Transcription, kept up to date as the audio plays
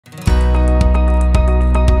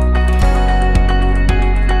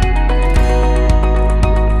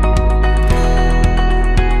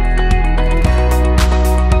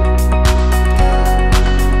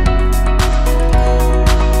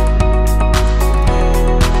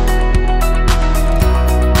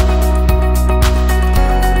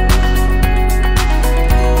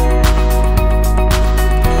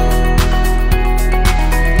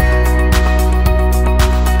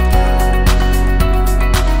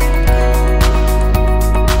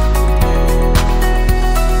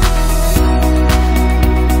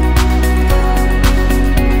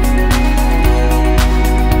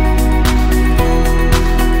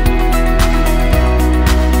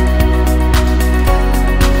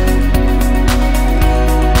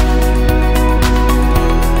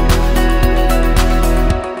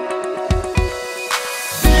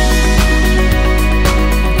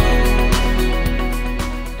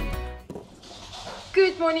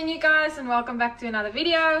morning you guys, and welcome back to another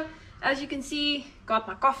video. As you can see, got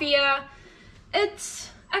my coffee here. It's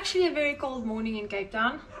actually a very cold morning in Cape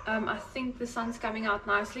Town. I think the sun's coming out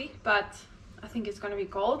nicely, but I think it's gonna be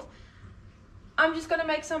cold. I'm just gonna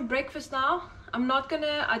make some breakfast now.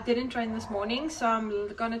 I didn't train this morning, so I'm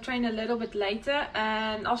gonna train a little bit later,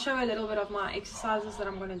 and I'll show you a little bit of my exercises that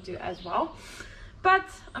I'm gonna do as well. But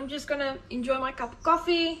I'm just gonna enjoy my cup of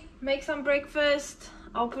coffee, make some breakfast.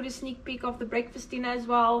 I'll put a sneak peek of the breakfast dinner as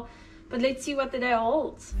well, but let's see what the day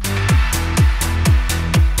holds.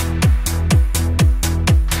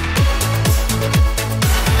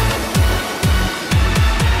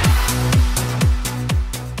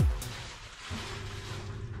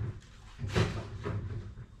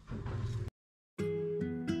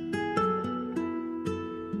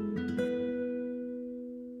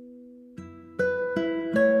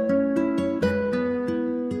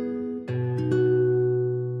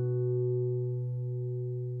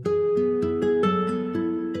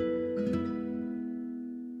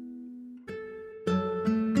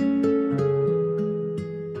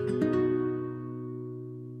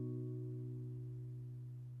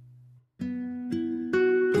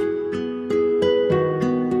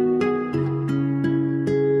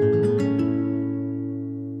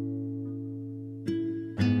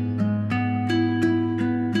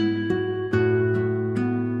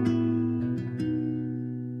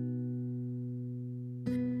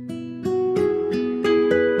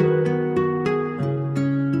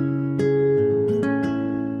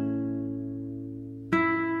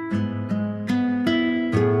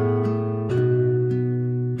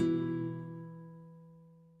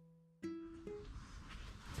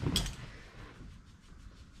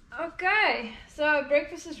 Okay, so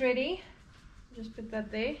breakfast is ready. Just put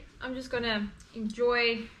that there. I'm just gonna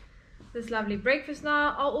enjoy this lovely breakfast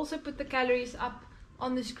now. I'll also put the calories up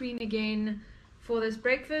on the screen again for this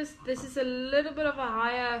breakfast. This is a little bit of a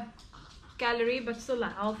higher calorie, but still a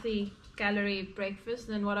healthy calorie breakfast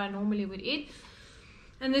than what I normally would eat.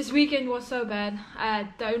 And this weekend was so bad. I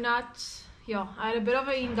had donuts. Yeah, I had a bit of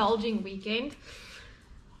an indulging weekend.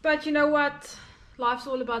 But you know what? Life's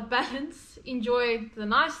all about balance. Enjoy the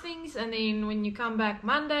nice things, and then when you come back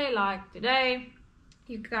Monday, like today,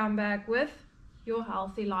 you come back with your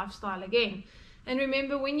healthy lifestyle again. And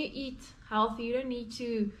remember, when you eat healthy, you don't need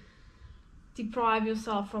to deprive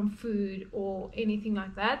yourself from food or anything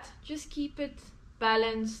like that. Just keep it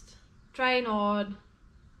balanced, train hard,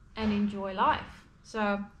 and enjoy life.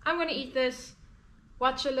 So I'm gonna eat this,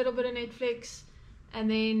 watch a little bit of Netflix, and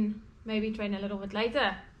then maybe train a little bit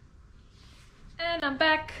later. And I'm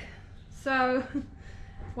back. So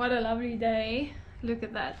what a lovely day. Look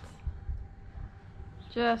at that.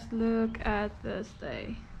 Just look at this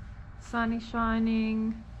day. Sun is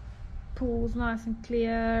shining, pool's nice and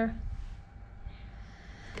clear,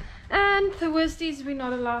 and the worst is we're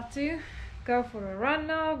not allowed to go for a run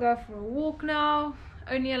now, go for a walk now.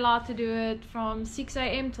 Only allowed to do it from 6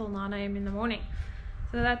 a.m. till 9 a.m. in the morning.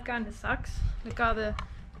 So that kind of sucks. Look how the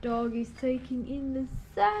dog is taking in the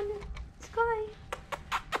sun. Sky.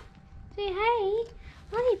 Say hi.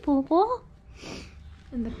 Hi, Popo.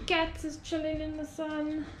 And the cat is chilling in the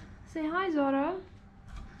sun. Say hi, Zora.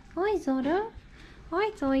 Hi, Zora.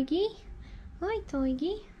 Hi, Toigi. Hi,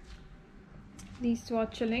 Toigi. These two are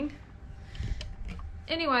chilling.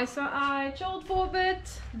 Anyway, so I chilled for a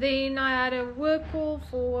bit. Then I had a work call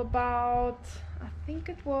for about, I think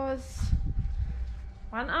it was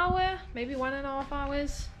 1 hour, maybe 1.5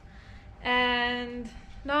 hours. And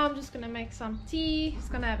now I'm just gonna make some tea.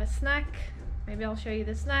 Just gonna have a snack. Maybe I'll show you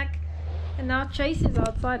the snack. And now Chase is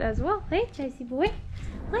outside as well. Hey, Chasey boy.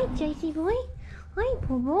 Hi, Chasey boy. Hi,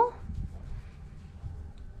 Popo.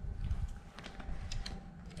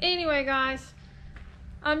 Anyway, guys,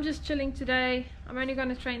 I'm just chilling today. I'm only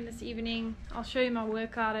gonna train this evening. I'll show you my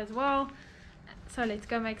workout as well. So let's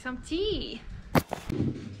go make some tea.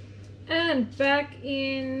 And back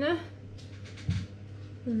in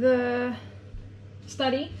the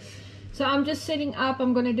study. So I'm just setting up.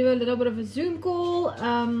 I'm going to do a little bit of a Zoom call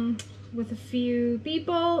with a few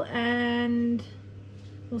people, and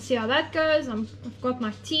we'll see how that goes. I've got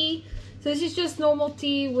my tea. So this is just normal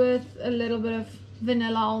tea with a little bit of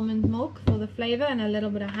vanilla almond milk for the flavor and a little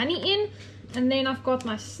bit of honey in. And then I've got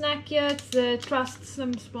my snack here. It's the Trust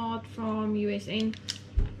Slim Smart from USN.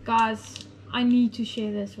 Guys, I need to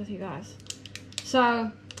share this with you guys.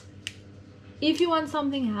 So if you want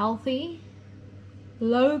something healthy,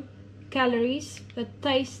 low calories, that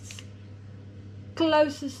tastes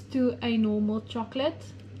closest to a normal chocolate,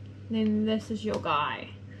 then this is your guy.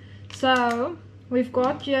 So we've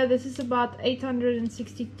got here, this is about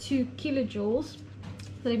 862 kilojoules.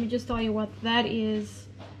 So let me just tell you what that is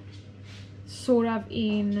sort of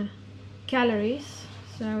in calories.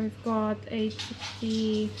 So we've got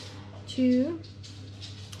 862.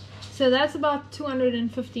 So that's about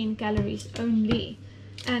 215 calories only.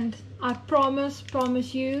 And I promise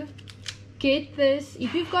you, get this.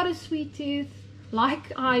 If you've got a sweet tooth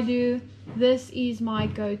like I do, this is my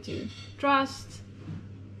go-to. Trust,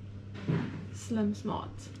 Slim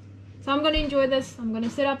Smart. So I'm going to enjoy this. I'm going to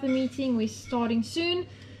set up the meeting. We're starting soon.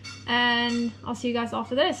 And I'll see you guys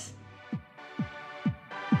after this.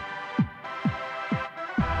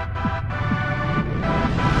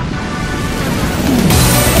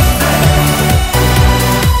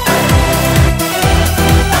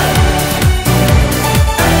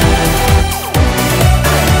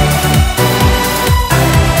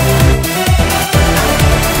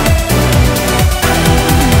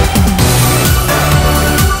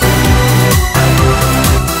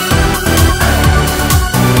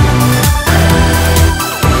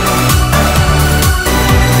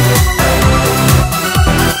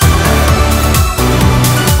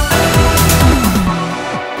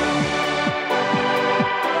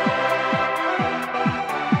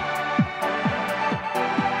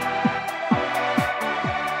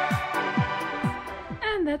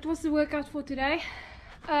 That was the workout for today.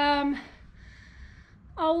 I'll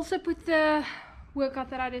also put the workout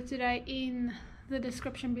that I did today in the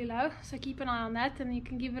description below, so keep an eye on that and you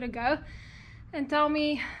can give it a go and tell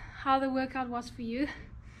me how the workout was for you.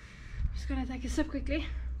 I'm just gonna take a sip quickly,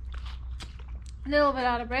 a little bit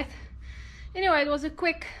out of breath. Anyway, it was a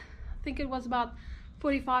quick, I think it was about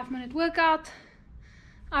 45-minute workout.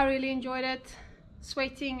 I really enjoyed it.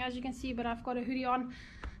 Sweating, as you can see, but I've got a hoodie on.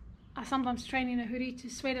 I sometimes train in a hoodie to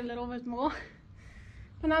sweat a little bit more.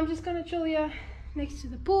 And I'm just gonna chill here next to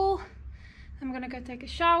the pool. I'm gonna go take a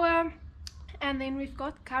shower, and then we've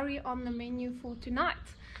got curry on the menu for tonight.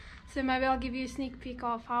 So maybe I'll give you a sneak peek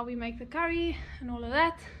of how we make the curry and all of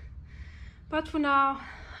that. But for now,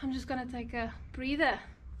 I'm just gonna take a breather.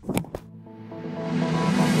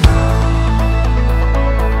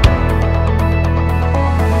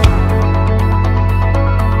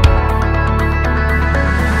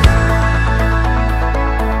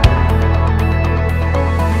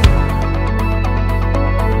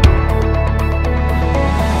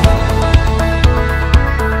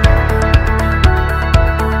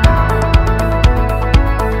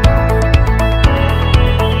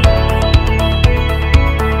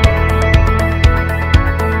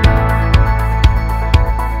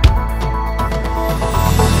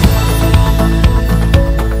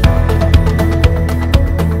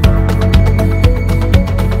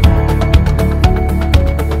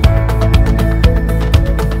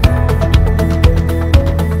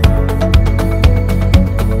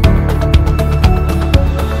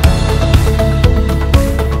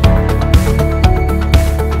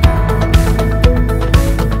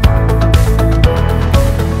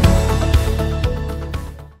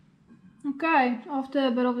 Okay, after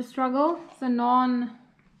a bit of a struggle, the naan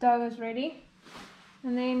dough is ready.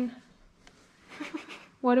 And then,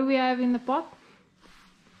 what do we have in the pot?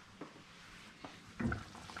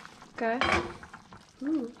 Okay.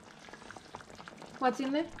 Ooh. What's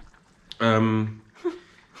in there?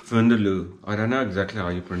 Vindaloo. I don't know exactly how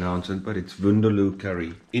you pronounce it, but it's Vindaloo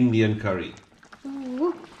curry. Indian curry.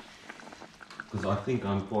 Ooh. Because I think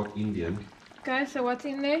I'm part Indian. Okay, so what's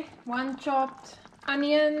in there? 1 chopped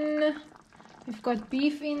onion. We've got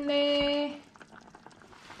beef in there.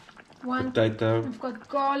 1 potato. We've got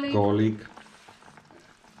garlic. Garlic.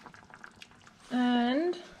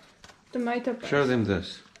 And tomato paste. Show them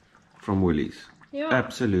this from Woolies. Yeah.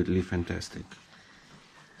 Absolutely fantastic.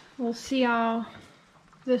 We'll see how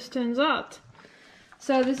this turns out.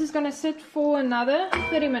 So this is going to sit for another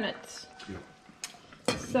 30 minutes. Yeah.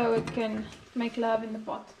 So it can make love in the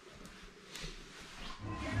pot.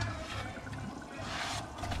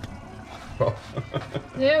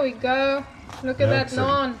 There we go. Look at That's that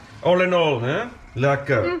naan. All in all, huh?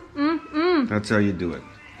 Lekker. That's how you do it.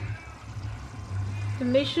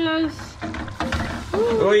 Delicious.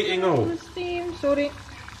 Oi, Engel. The steam. Sorry.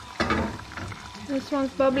 This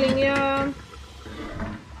one's bubbling here.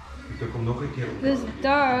 This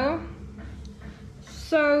dough,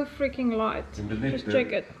 so freaking light. Just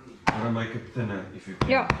check it. I'm gonna make it thinner if you can.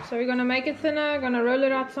 Yeah, so we're gonna make it thinner, gonna roll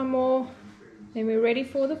it out some more, then we're ready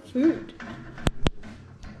for the food.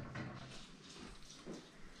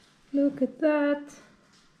 Look at that.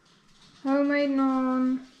 Homemade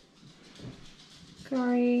naan.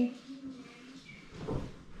 Curry.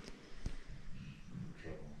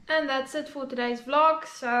 And that's it for today's vlog.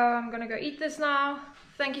 So I'm gonna go eat this now.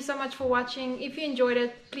 Thank you so much for watching. If you enjoyed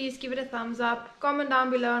it, please give it a thumbs up. Comment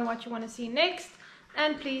down below on what you want to see next.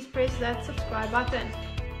 and please press that subscribe button.